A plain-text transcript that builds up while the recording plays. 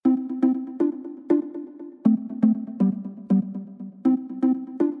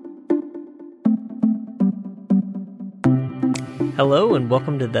Hello and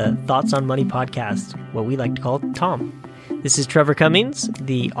welcome to the Thoughts on Money podcast, what we like to call Tom. This is Trevor Cummings,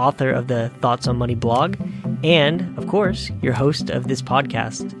 the author of the Thoughts on Money blog, and, of course, your host of this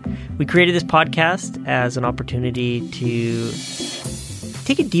podcast. We created this podcast as an opportunity to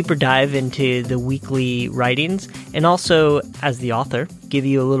take a deeper dive into the weekly writings, and also, as the author, give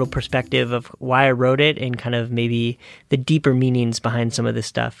you a little perspective of why I wrote it and kind of maybe the deeper meanings behind some of this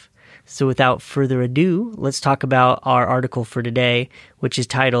stuff. So without further ado, let's talk about our article for today, which is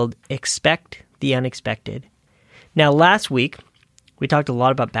titled, Expect the Unexpected. Now, last week, we talked a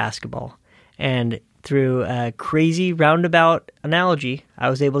lot about basketball, and through a crazy roundabout analogy,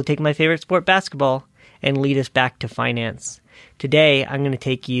 I was able to take my favorite sport, basketball, and lead us back to finance. Today, I'm going to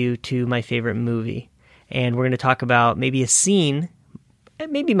take you to my favorite movie, and we're going to talk about maybe a scene,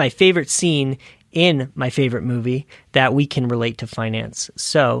 maybe my favorite scene in my favorite movie that we can relate to finance.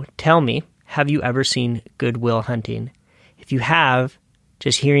 So tell me, have you ever seen Good Will Hunting? If you have,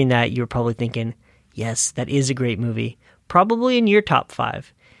 just hearing that, you're probably thinking, yes, that is a great movie, probably in your top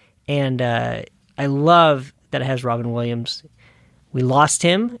 5. And I love that it has Robin Williams. We lost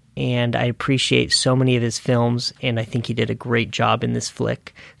him, and I appreciate so many of his films, and I think he did a great job in this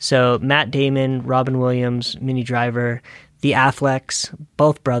flick. So Matt Damon, Robin Williams, Minnie Driver, the Afflecks,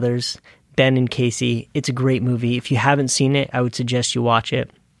 both brothers, Ben and Casey. It's a great movie. If you haven't seen it, I would suggest you watch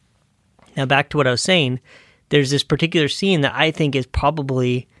it. Now, back to what I was saying, there's this particular scene that I think is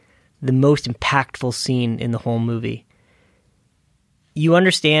probably the most impactful scene in the whole movie. You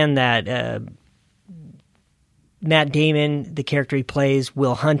understand that Matt Damon, the character he plays,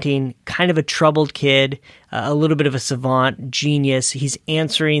 Will Hunting, kind of a troubled kid, a little bit of a savant, genius. He's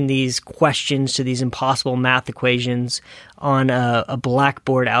answering these questions to these impossible math equations on a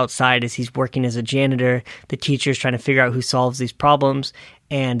blackboard outside as he's working as a janitor. The teacher's trying to figure out who solves these problems,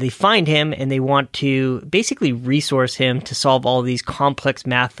 and they find him and they want to basically resource him to solve all these complex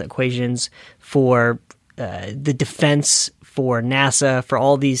math equations for the defense, for NASA, for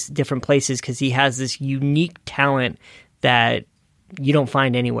all these different places, because he has this unique talent that you don't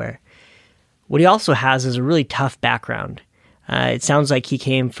find anywhere. What he also has is a really tough background. It sounds like he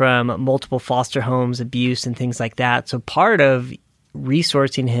came from multiple foster homes, abuse, and things like that. So part of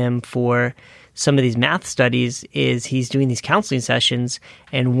resourcing him for some of these math studies is he's doing these counseling sessions,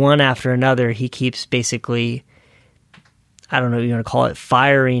 and one after another, he keeps basically, I don't know what you want to call it,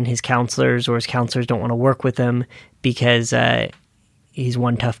 firing his counselors, or his counselors don't want to work with him because he's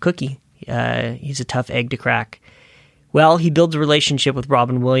one tough cookie. He's a tough egg to crack. Well, he builds a relationship with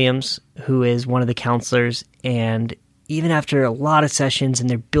Robin Williams, who is one of the counselors, and even after a lot of sessions and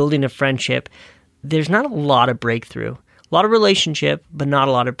they're building a friendship, there's not a lot of breakthrough. A lot of relationship, but not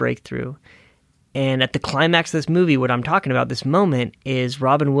a lot of breakthrough. And at the climax of this movie, what I'm talking about, this moment, is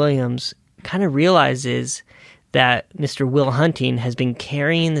Robin Williams kind of realizes that Mr. Will Hunting has been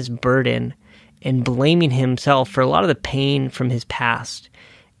carrying this burden and blaming himself for a lot of the pain from his past.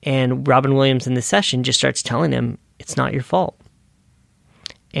 And Robin Williams in the session just starts telling him, it's not your fault.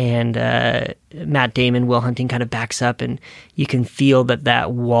 And Matt Damon, Will Hunting, kind of backs up, and you can feel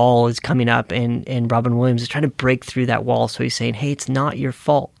that wall is coming up, and Robin Williams is trying to break through that wall. So he's saying, hey, it's not your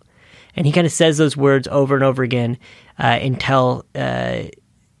fault. And he kind of says those words over and over again until it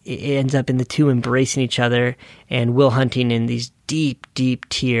ends up in the two embracing each other, and Will Hunting in these deep, deep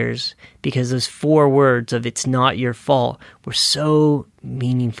tears, because those 4 words of it's not your fault were so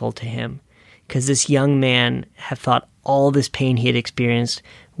meaningful to him, because this young man had thought all this pain he had experienced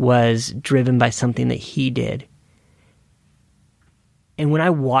was driven by something that he did. And when I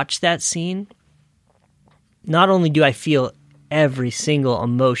watch that scene, not only do I feel every single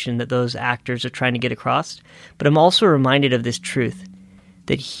emotion that those actors are trying to get across, but I'm also reminded of this truth,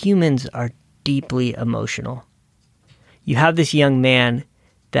 that humans are deeply emotional. You have this young man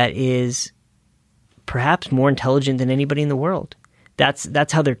that is perhaps more intelligent than anybody in the world.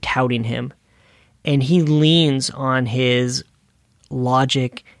 That's how they're touting him. And he leans on his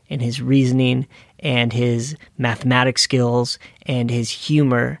logic and his reasoning and his mathematics skills and his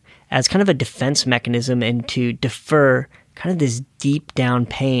humor as kind of a defense mechanism, and to defer kind of this deep down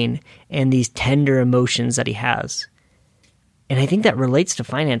pain and these tender emotions that he has. And I think that relates to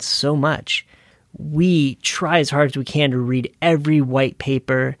finance so much. We try as hard as we can to read every white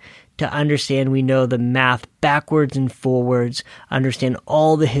paper, to understand we know the math backwards and forwards, understand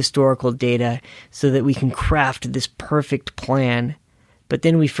all the historical data so that we can craft this perfect plan. But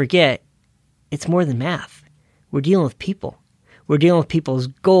then we forget it's more than math. We're dealing with people. We're dealing with people's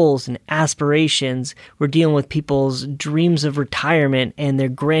goals and aspirations. We're dealing with people's dreams of retirement and their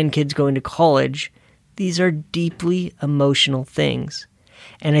grandkids going to college. These are deeply emotional things.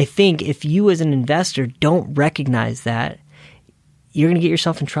 And I think if you as an investor don't recognize that, you're going to get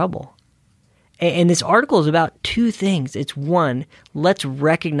yourself in trouble. And this article is about two things. It's one, let's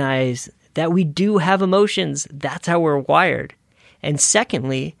recognize that we do have emotions. That's how we're wired. And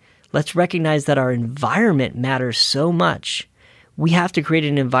secondly, let's recognize that our environment matters so much. We have to create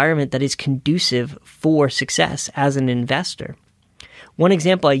an environment that is conducive for success as an investor. One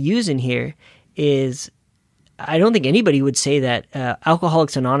example I use in here is, I don't think anybody would say that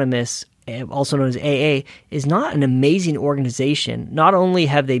Alcoholics Anonymous, also known as AA, is not an amazing organization. Not only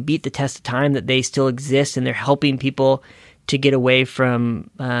have they beat the test of time, that they still exist and they're helping people to get away from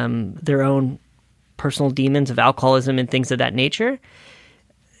their own personal demons of alcoholism and things of that nature,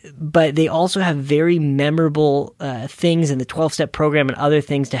 but they also have very memorable things in the 12-step program and other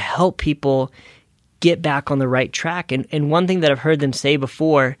things to help people get back on the right track. And one thing that I've heard them say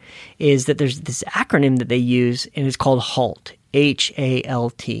before is that there's this acronym that they use, and it's called HALT,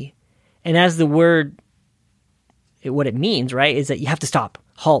 H-A-L-T. And as the word, what it means, right, is that you have to stop,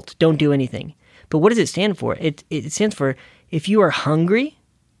 halt, don't do anything. But what does it stand for? It stands for, if you are hungry,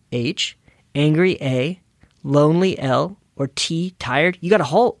 H, angry, A, lonely, L, or T, tired, you got to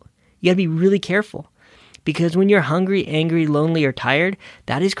halt. You got to be really careful. Because when you're hungry, angry, lonely, or tired,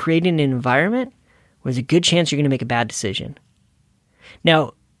 that is creating an environment where there's a good chance you're going to make a bad decision.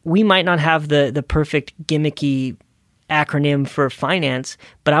 Now, we might not have the perfect gimmicky acronym for finance,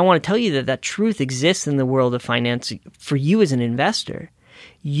 but I want to tell you that that truth exists in the world of finance for you as an investor.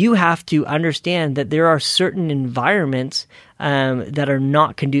 You have to understand that there are certain environments that are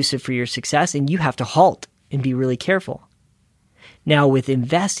not conducive for your success, and you have to halt and be really careful. Now, with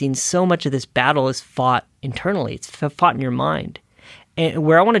investing, so much of this battle is fought internally. It's fought in your mind. And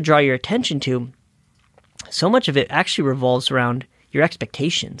where I want to draw your attention to, so much of it actually revolves around your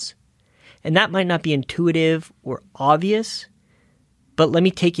expectations. And that might not be intuitive or obvious, but let me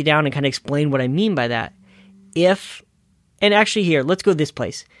take you down and kind of explain what I mean by that. And actually here, let's go this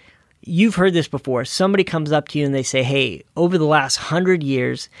place. You've heard this before. Somebody comes up to you and they say, hey, over the last 100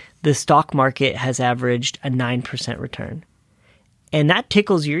 years, the stock market has averaged a 9% return. And that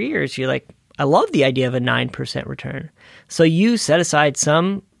tickles your ears. You're like, I love the idea of a 9% return. So you set aside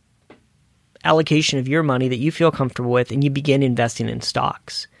some allocation of your money that you feel comfortable with, and you begin investing in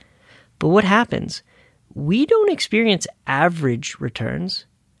stocks. But what happens? We don't experience average returns.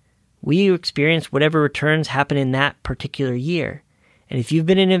 We experience whatever returns happen in that particular year. And if you've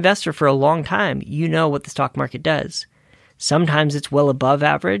been an investor for a long time, you know what the stock market does. Sometimes it's well above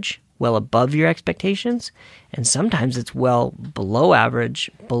average, well above your expectations, and sometimes it's well below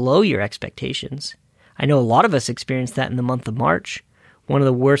average, below your expectations. I know a lot of us experienced that in the month of March, one of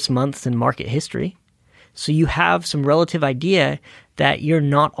the worst months in market history. So you have some relative idea that you're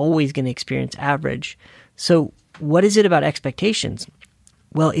not always going to experience average. So what is it about expectations?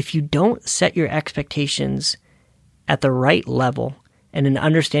 Well, if you don't set your expectations at the right level and an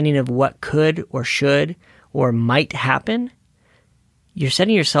understanding of what could or should or might happen, you're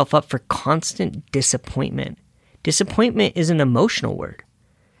setting yourself up for constant disappointment. Disappointment is an emotional word.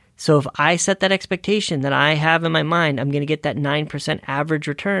 So if I set that expectation that I have in my mind, I'm going to get that 9% average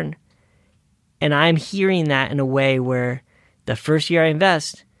return, and I'm hearing that in a way where the first year I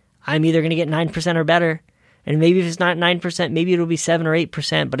invest, I'm either going to get 9% or better. And maybe if it's not 9%, maybe it'll be 7 or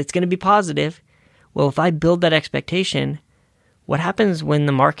 8%, but it's going to be positive. Well, if I build that expectation, what happens when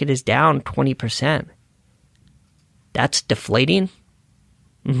the market is down 20%? That's deflating.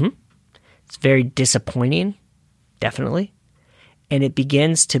 It's very disappointing, definitely. And it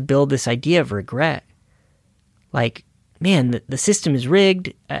begins to build this idea of regret. Like, man, the system is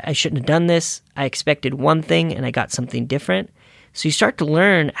rigged. I shouldn't have done this. I expected one thing and I got something different. So you start to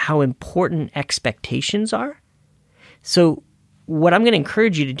learn how important expectations are. So what I'm going to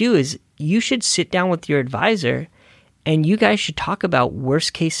encourage you to do is you should sit down with your advisor and you guys should talk about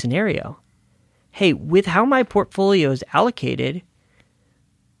worst case scenario. Hey, with how my portfolio is allocated,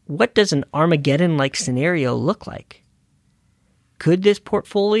 what does an Armageddon-like scenario look like? Could this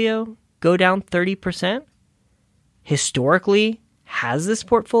portfolio go down 30%? Historically, has this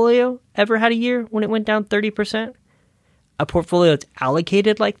portfolio ever had a year when it went down 30%? A portfolio that's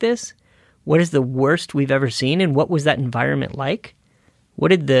allocated like this? What is the worst we've ever seen, and what was that environment like? What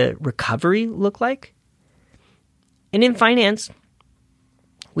did the recovery look like? And in finance,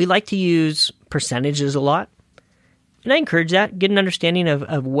 we like to use percentages a lot. And I encourage that, get an understanding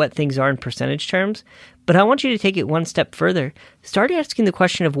of what things are in percentage terms. But I want you to take it one step further. Start asking the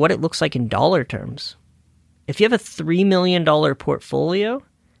question of what it looks like in dollar terms. If you have a $3 million portfolio,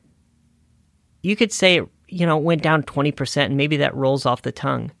 you could say it went down 20%, and maybe that rolls off the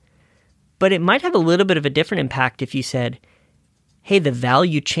tongue. But it might have a little bit of a different impact if you said, hey, the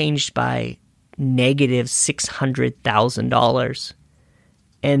value changed by negative $600,000.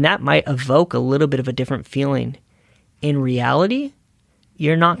 And that might evoke a little bit of a different feeling. In reality,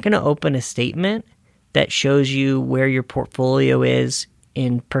 you're not going to open a statement that shows you where your portfolio is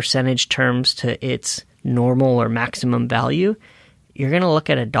in percentage terms to its normal or maximum value. You're going to look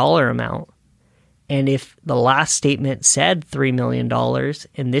at a dollar amount. And if the last statement said $3 million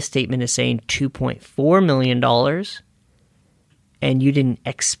and this statement is saying $2.4 million, and you didn't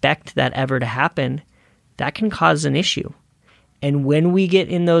expect that ever to happen, that can cause an issue. And when we get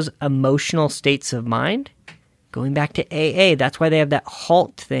in those emotional states of mind, going back to AA, that's why they have that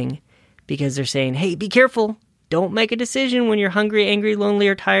HALT thing, because they're saying, hey, be careful. Don't make a decision when you're hungry, angry, lonely,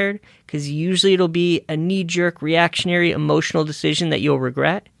 or tired, because usually it'll be a knee-jerk, reactionary, emotional decision that you'll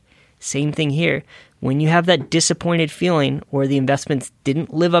regret. Same thing here. When you have that disappointed feeling or the investments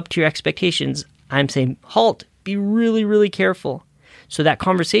didn't live up to your expectations, I'm saying, halt, be really, really careful. So that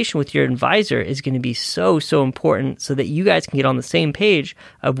conversation with your advisor is going to be so important so that you guys can get on the same page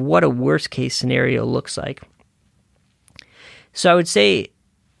of what a worst-case scenario looks like. So I would say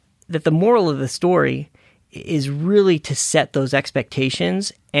that the moral of the story is really to set those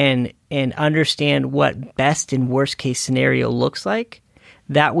expectations and understand what best and worst case scenario looks like.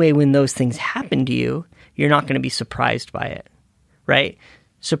 That way, when those things happen to you, you're not going to be surprised by it, right?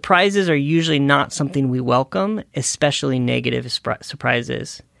 Surprises are usually not something we welcome, especially negative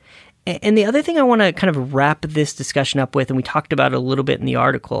surprises. And the other thing I want to kind of wrap this discussion up with, and we talked about it a little bit in the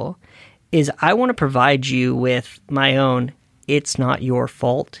article, is I want to provide you with my own "it's not your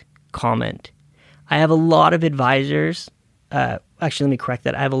fault" comment. I have a lot of advisors. Actually, let me correct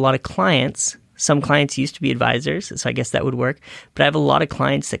that. I have a lot of clients. Some clients used to be advisors, so I guess that would work. But I have a lot of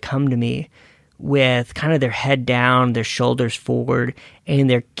clients that come to me with kind of their head down, their shoulders forward, and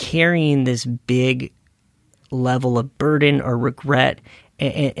they're carrying this big level of burden or regret,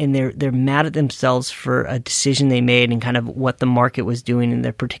 and they're mad at themselves for a decision they made and kind of what the market was doing in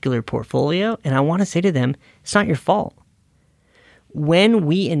their particular portfolio. And I want to say to them, it's not your fault. When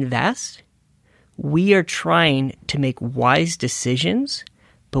we invest, we are trying to make wise decisions,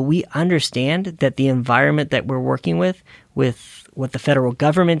 but we understand that the environment that we're working with what the federal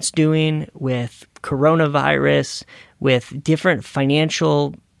government's doing, with coronavirus, with different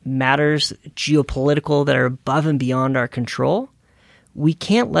financial matters, geopolitical, that are above and beyond our control, we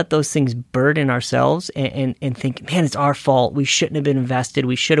can't let those things burden ourselves and think, man, it's our fault. We shouldn't have been invested.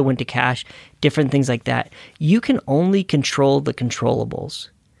 We should have went to cash, different things like that. You can only control the controllables.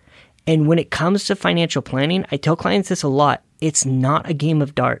 And when it comes to financial planning, I tell clients this a lot. It's not a game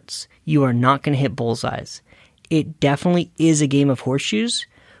of darts. You are not going to hit bullseyes. It definitely is a game of horseshoes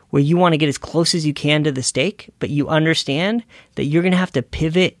where you want to get as close as you can to the stake, but you understand that you're going to have to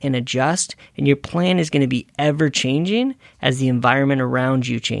pivot and adjust, and your plan is going to be ever changing as the environment around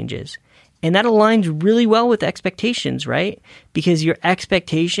you changes. And that aligns really well with expectations, right? Because your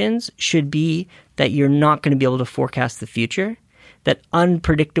expectations should be that you're not going to be able to forecast the future, that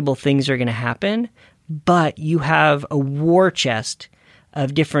unpredictable things are going to happen, but you have a war chest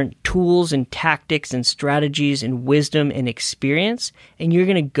of different tools and tactics and strategies and wisdom and experience, and you're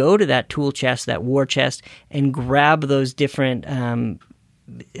going to go to that tool chest, that war chest, and grab those different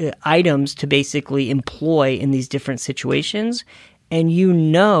items to basically employ in these different situations. And you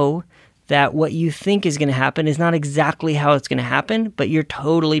know that what you think is going to happen is not exactly how it's going to happen, but you're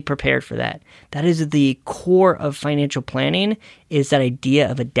totally prepared for that. That is the core of financial planning, is that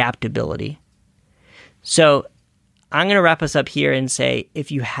idea of adaptability. So I'm going to wrap us up here and say, if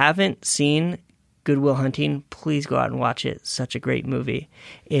you haven't seen Good Will Hunting, please go out and watch it. Such a great movie.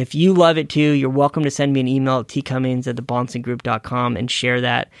 If you love it too, you're welcome to send me an email at tcummings@thebahnsengroup.com and share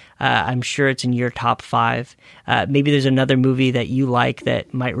that. I'm sure it's in your top 5. Maybe there's another movie that you like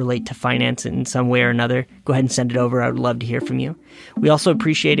that might relate to finance in some way or another. Go ahead and send it over. I would love to hear from you. We also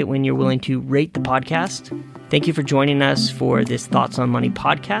appreciate it when you're willing to rate the podcast. Thank you for joining us for this Thoughts on Money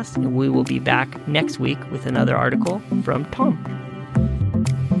podcast, and we will be back next week with another article from Tom.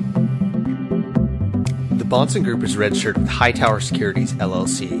 The Bahnsen Group is registered with Hightower Securities,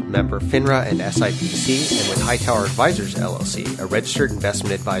 LLC, member FINRA and SIPC, and with Hightower Advisors, LLC, a registered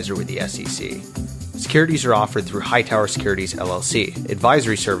investment advisor with the SEC. Securities are offered through Hightower Securities, LLC.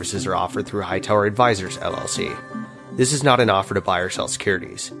 Advisory services are offered through Hightower Advisors, LLC. This is not an offer to buy or sell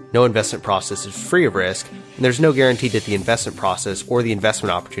securities. No investment process is free of risk, and there's no guarantee that the investment process or the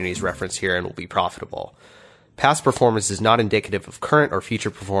investment opportunities referenced herein will be profitable. Past performance is not indicative of current or future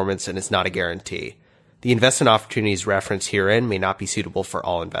performance and is not a guarantee. The investment opportunities referenced herein may not be suitable for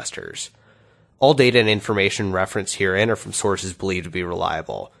all investors. All data and information referenced herein are from sources believed to be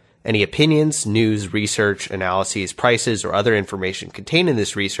reliable. Any opinions, news, research, analyses, prices, or other information contained in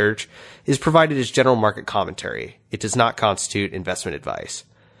this research is provided as general market commentary. It does not constitute investment advice.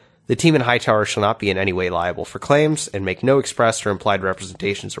 The team in Hightower shall not be in any way liable for claims and make no express or implied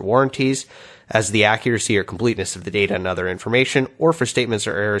representations or warranties as to the accuracy or completeness of the data and other information, or for statements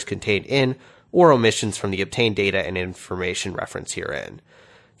or errors contained in or omissions from the obtained data and information referenced herein.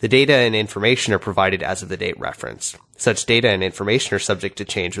 The data and information are provided as of the date referenced. Such data and information are subject to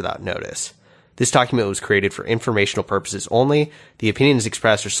change without notice. This document was created for informational purposes only. The opinions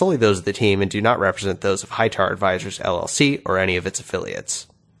expressed are solely those of the team and do not represent those of Hightower Advisors LLC or any of its affiliates.